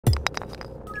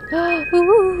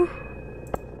Ooh.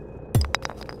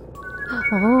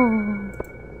 Oh.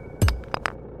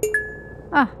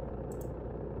 Ah.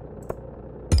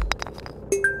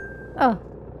 Oh.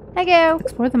 Hey, go.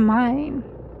 Explore the mine.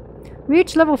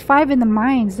 Reach level 5 in the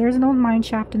mines. There's an old mine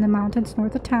shaft in the mountains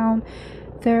north of town.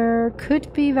 There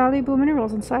could be valuable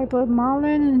minerals inside, but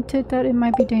Marlin hinted that it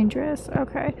might be dangerous.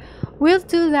 Okay. We'll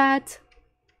do that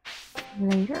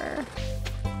later.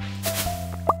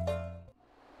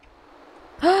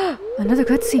 Another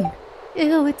cutscene.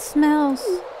 Ew, it smells.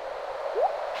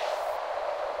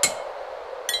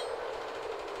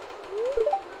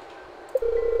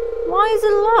 Why is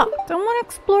it locked? I want to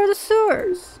explore the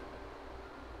sewers.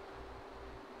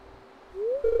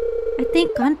 I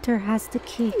think Gunther has the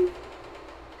key.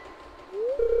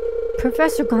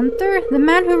 Professor Gunther? The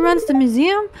man who runs the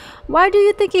museum? Why do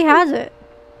you think he has it?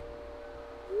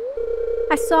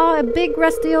 I saw a big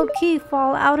rusty old key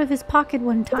fall out of his pocket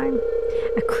one time.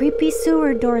 A creepy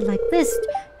sewer door like this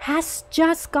has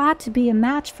just got to be a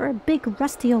match for a big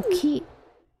rusty old key.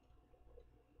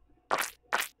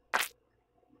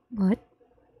 What?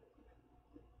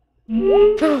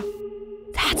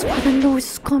 That's where the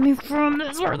noise is coming from.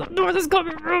 That's where the noise is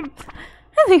coming from.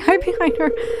 I think hide behind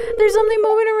her. There's something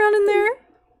moving around in there.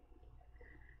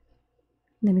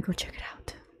 Let me go check it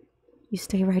out. You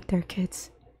stay right there,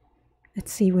 kids.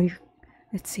 Let's see where you...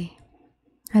 Let's see.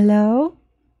 Hello?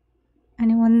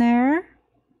 Anyone there?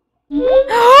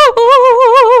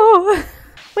 Oh!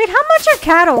 Wait, how much are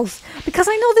cattles? Because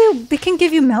I know they can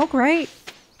give you milk, right?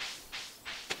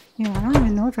 Yeah, I don't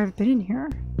even know if I've been in here.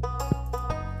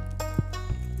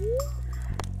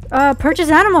 Purchase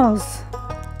animals.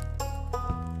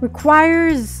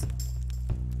 Requires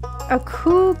a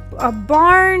coop, a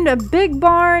barn, a big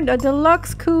barn, a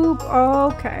deluxe coop. Oh,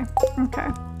 okay. Okay.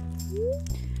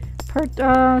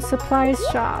 Supplies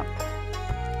shop.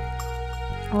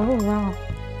 Oh, wow.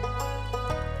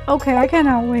 Okay, I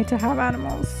cannot wait to have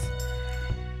animals.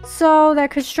 So,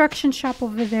 that construction shop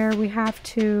over there, we have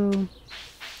to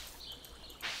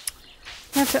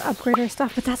upgrade our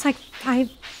stuff, but that's like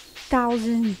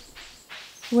 5,000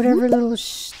 whatever little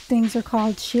things are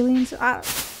called, shillings.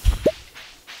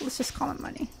 Let's just call it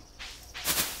money.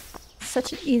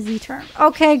 Such an easy term.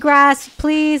 Okay, grass,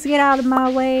 please get out of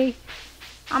my way.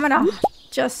 I'm gonna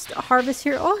just harvest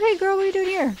here. Oh, hey girl, what are you doing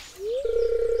here?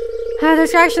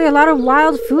 There's actually a lot of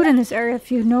wild food in this area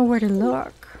if you know where to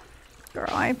look. Girl,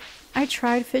 I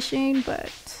tried fishing,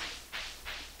 but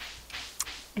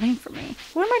it ain't for me.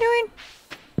 What am I doing?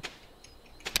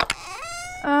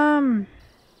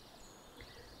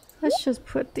 Let's just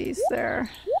put these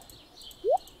there.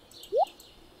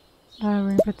 We're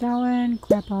gonna put that one,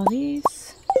 grab all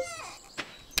these.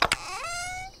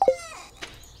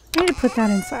 I need to put that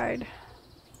inside.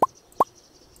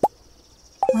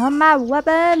 On my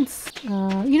weapons!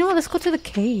 You know what? Let's go to the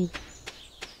cave.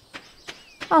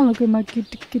 Oh, look at my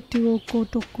kitty.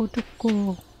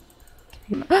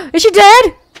 Is she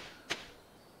dead?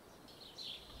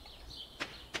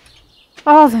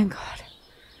 Oh, thank God.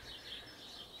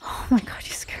 Oh my God,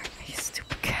 you scared me, you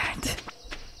stupid cat.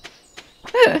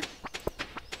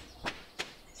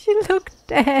 She looked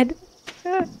dead.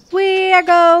 We are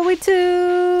going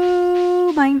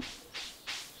to mine.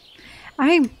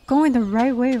 I'm going the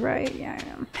right way, right? Yeah, I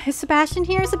am. Is Sebastian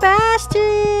here?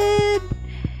 Sebastian!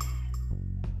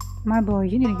 My boy,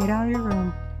 you need to get out of your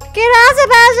room. Get out,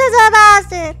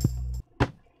 Sebastian!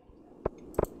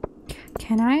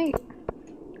 Can I?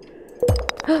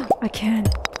 I can.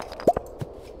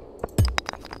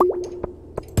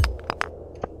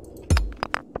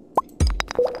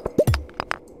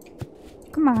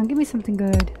 Come on, give me something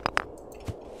good.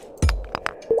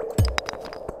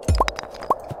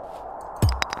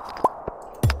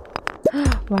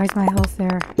 Why is my health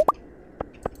there?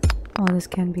 Oh, this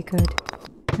can be good.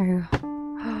 There you go.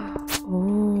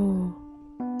 Oh.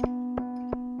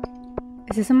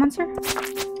 Is this a monster?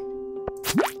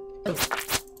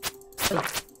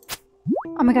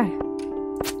 Oh my God.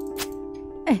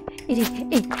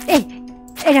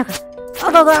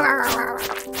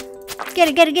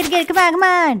 Get it, come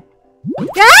on.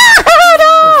 Ah,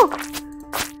 no!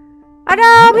 Oh no,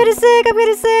 I'm getting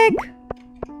sick.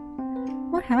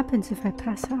 What happens if I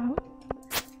pass out?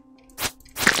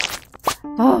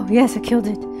 Oh, yes, I killed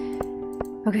it.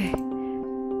 Okay.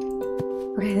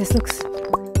 Okay, this looks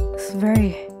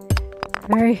very,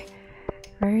 very,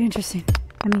 very interesting.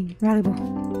 I mean, valuable.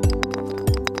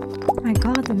 My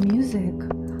God, the music.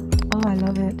 Oh, I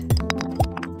love it.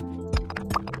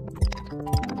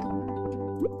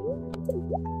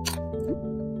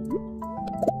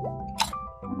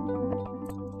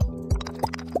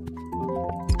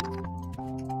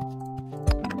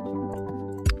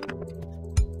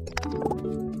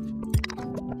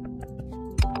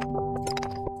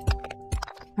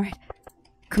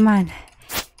 Come on.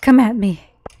 Come at me.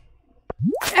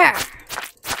 Ah.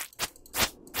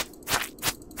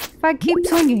 If I keep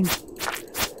swinging.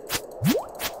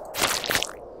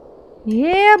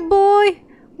 Yeah, boy.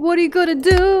 What are you gonna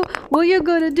do? What you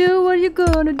gonna do? What you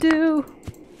gonna do?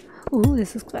 Ooh,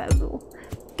 this is cool.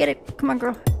 Get it. Come on,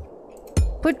 girl.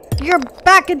 Put your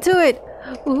back into it.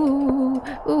 Ooh,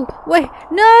 ooh. Wait.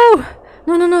 No.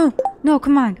 No, no, no. No,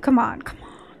 come on. Come on. Come on.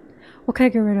 What can I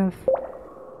get rid of?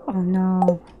 Oh,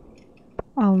 no.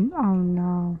 Oh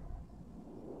no.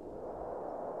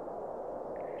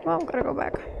 Well, I'm gonna go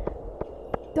back.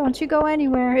 Don't you go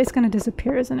anywhere. It's gonna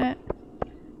disappear, isn't it?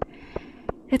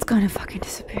 It's gonna fucking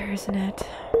disappear, isn't it?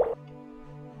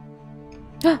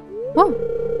 Whoa!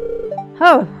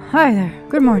 Oh, hi there.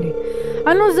 Good morning.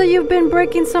 I noticed that you've been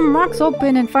breaking some rocks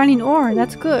open and finding ore.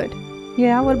 That's good.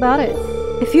 Yeah, what about it?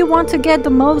 If you want to get the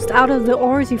most out of the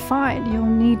ores you find, you'll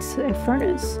need a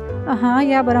furnace.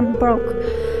 Yeah, but I'm broke.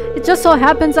 It just so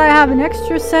happens I have an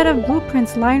extra set of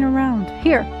blueprints lying around.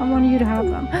 Here, I want you to have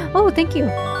them. Oh, thank you.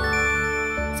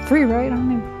 It's free, right? I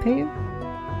don't even pay you.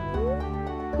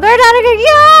 Learn how to get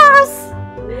yes!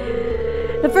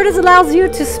 The furnace allows you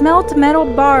to smelt metal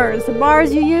bars. The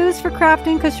bars you use for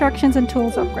crafting, constructions, and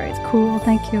tools upgrades. Cool,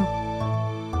 thank you.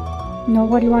 No,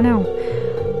 what do you want now?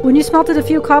 When you smelted a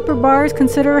few copper bars,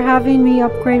 consider having me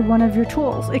upgrade one of your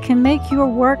tools. It can make your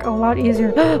work a lot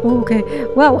easier. Oh, okay.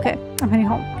 Well, okay. I'm heading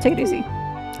home. Take it easy.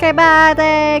 Okay, bye.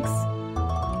 Thanks.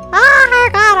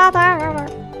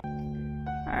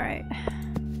 Alright.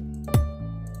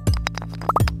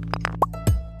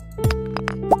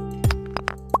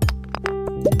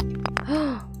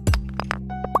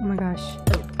 Oh my gosh.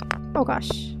 Oh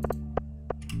gosh.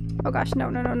 Oh gosh. No,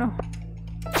 no, no, no.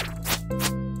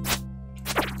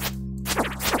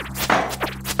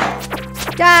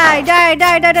 Die, die,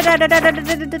 die, die, die, die, die, die,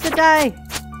 die, die, die.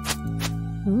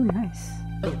 Ooh, nice.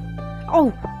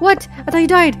 Oh, what? I thought you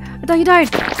died. I thought you died.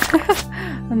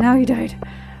 Oh, now you died.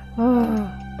 Oh.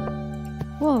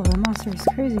 Whoa, that monster is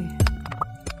crazy.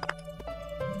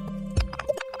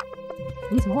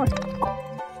 Need some more.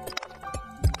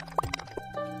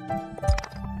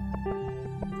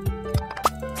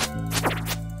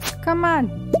 Come on.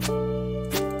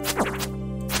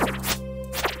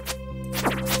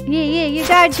 Yeah, you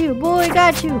got you, boy,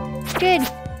 got you. Kid,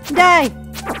 die.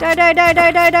 Die, die, die,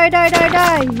 die, die, die, die, die,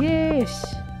 die. Yes.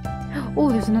 Oh,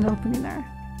 there's another opening there.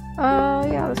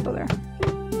 Yeah, let's go there.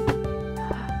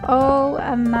 Oh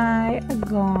my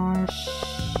gosh.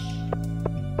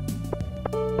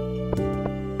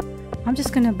 I'm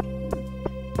just gonna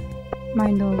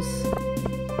mine those.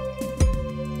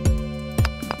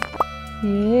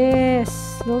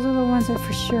 Yes, those are the ones that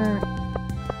for sure.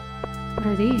 What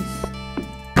are these?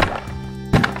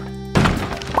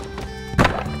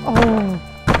 Oh,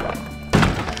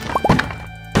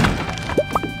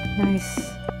 nice.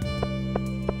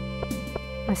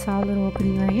 I saw a little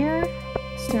opening right here.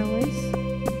 Stairways.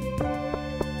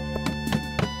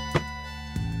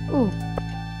 Ooh.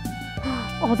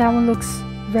 Oh, that one looks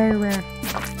very rare.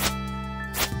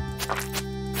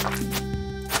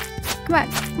 Come on,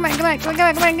 come on, come on, come on, come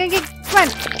on, come on, come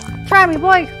on. Try me,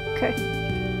 boy. Okay.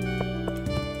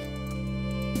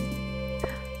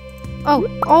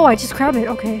 Oh, I just grabbed it.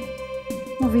 Okay.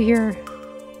 Over here.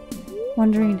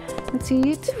 Wondering. Let's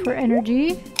eat for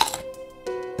energy.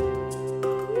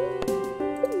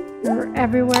 They're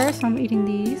everywhere, so I'm eating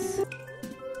these.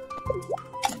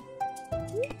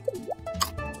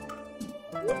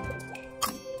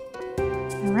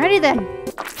 Alrighty then.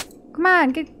 Come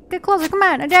on, get closer. Come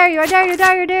on. I dare you. I dare you. I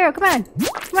dare you. I dare you. Come on.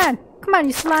 Come on. Come on,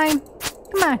 you slime.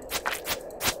 Come on.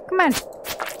 Come on.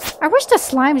 I wish the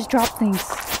slimes drop things.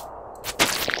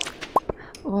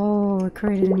 Oh, it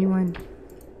created a new one.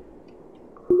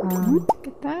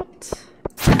 Get that.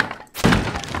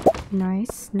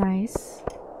 Nice, nice.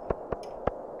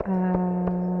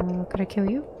 Could I kill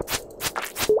you?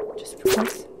 Just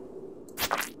because.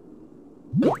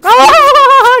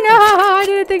 Oh no! I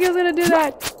didn't think I was gonna do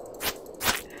that.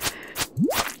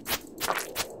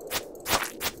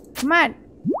 Come on!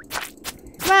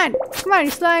 Come on! Come on,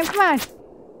 you slime! Come on!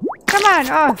 Come on!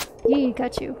 Oh, yeah,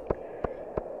 got you.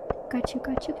 Got you,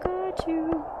 got you, got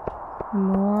you.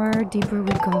 More deeper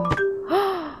we go.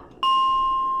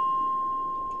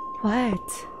 What?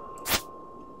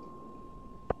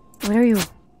 What are you?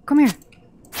 Come here.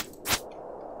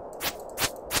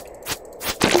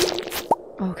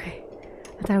 Okay.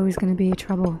 I thought it was gonna be a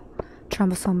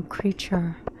troublesome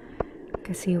creature.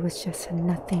 Guess he was just a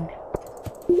nothing.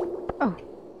 Oh.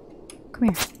 Come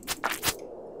here.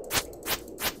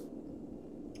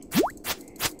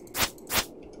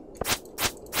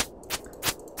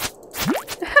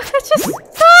 Just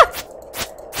stop!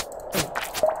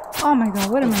 Oh my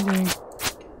god, what am I doing?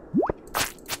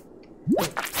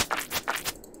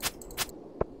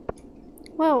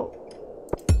 Well,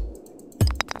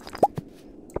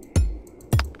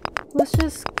 let's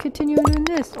just continue doing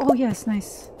this. Oh yes,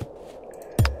 nice.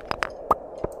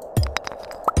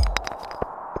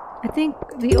 I think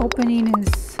the opening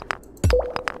is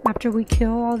after we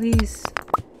kill all these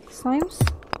slimes.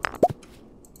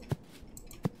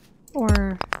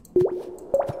 Or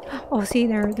oh, see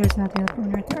there's nothing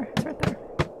open right there. It's right there.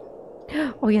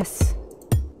 Oh yes.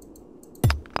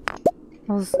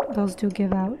 Those do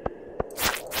give out.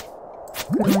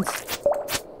 Good ones.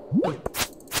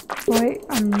 Boy,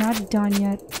 I'm not done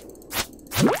yet.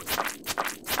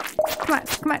 Come on,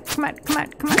 come on, come on, come on,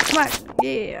 come on, come on.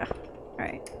 Yeah.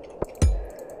 Alright.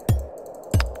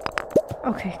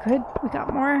 Okay, good. We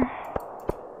got more.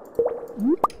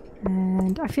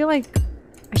 And I feel like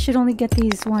I should only get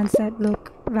these ones that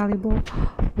look valuable.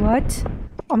 What?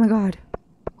 Oh my god.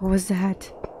 What was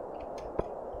that?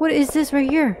 What is this right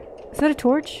here? Is that a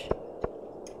torch?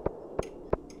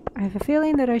 I have a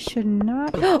feeling that I should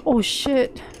not. Oh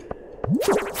shit.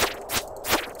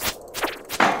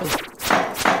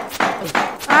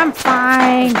 I'm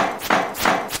fine.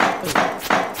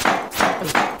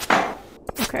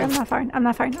 Okay, I'm not fine. I'm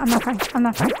not fine. I'm not fine. I'm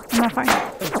not fine. I'm not fine.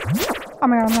 Oh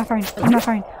my god, I'm not fine. I'm not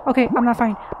fine. Okay, I'm not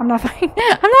fine. I'm not fine.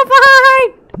 I'm not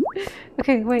fine!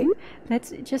 Okay, wait.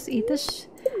 Let's just eat this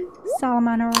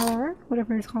salmon or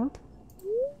whatever it's called.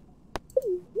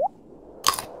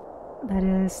 That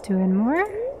is 2 and more.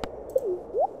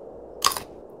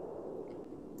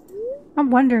 I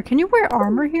wonder, can you wear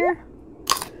armor here?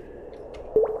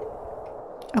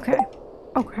 Okay.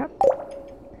 Oh crap.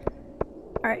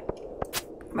 Alright.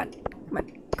 Come on. Come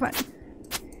on. Come on.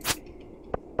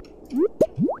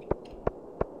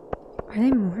 Are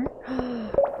they more?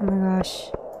 Oh my gosh.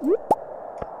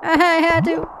 I had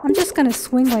to. I'm just gonna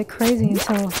swing like crazy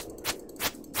until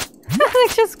I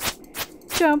just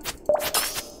jump.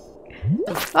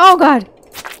 Oh god.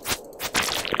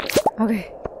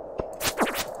 Okay.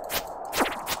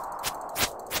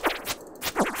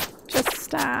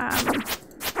 Just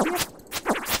yep.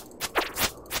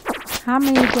 How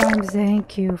many times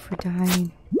thank you for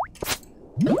dying?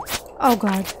 Oh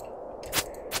god.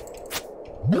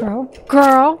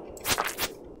 Girl!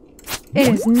 It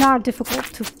is not difficult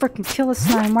to freaking kill a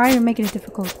slime. Why are you making it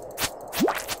difficult?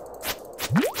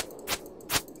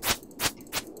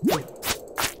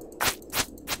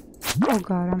 Oh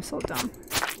god, I'm so dumb.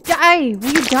 Die!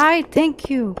 Will you die? Thank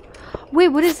you. Wait,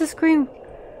 what is this green?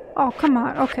 Oh, come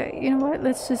on. Okay, you know what?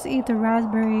 Let's just eat the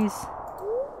raspberries.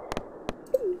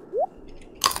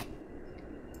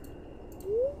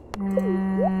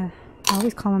 I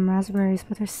always call them raspberries,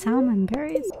 but they're salmon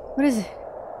berries. What is it?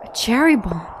 A cherry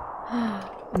bomb.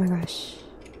 Oh my gosh.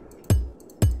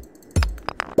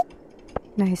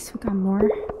 Nice, we got more.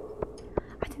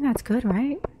 I think that's good,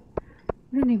 right?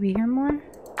 Wouldn't he be here more?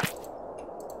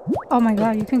 Oh my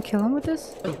god, you can kill him with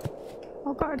this?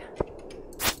 Oh god.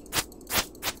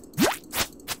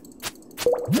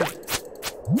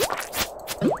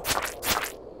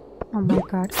 Oh my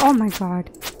god. Oh my god.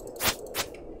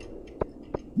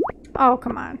 Oh,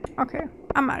 come on. Okay,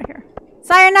 I'm out of here.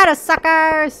 Sayonara,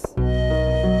 suckers!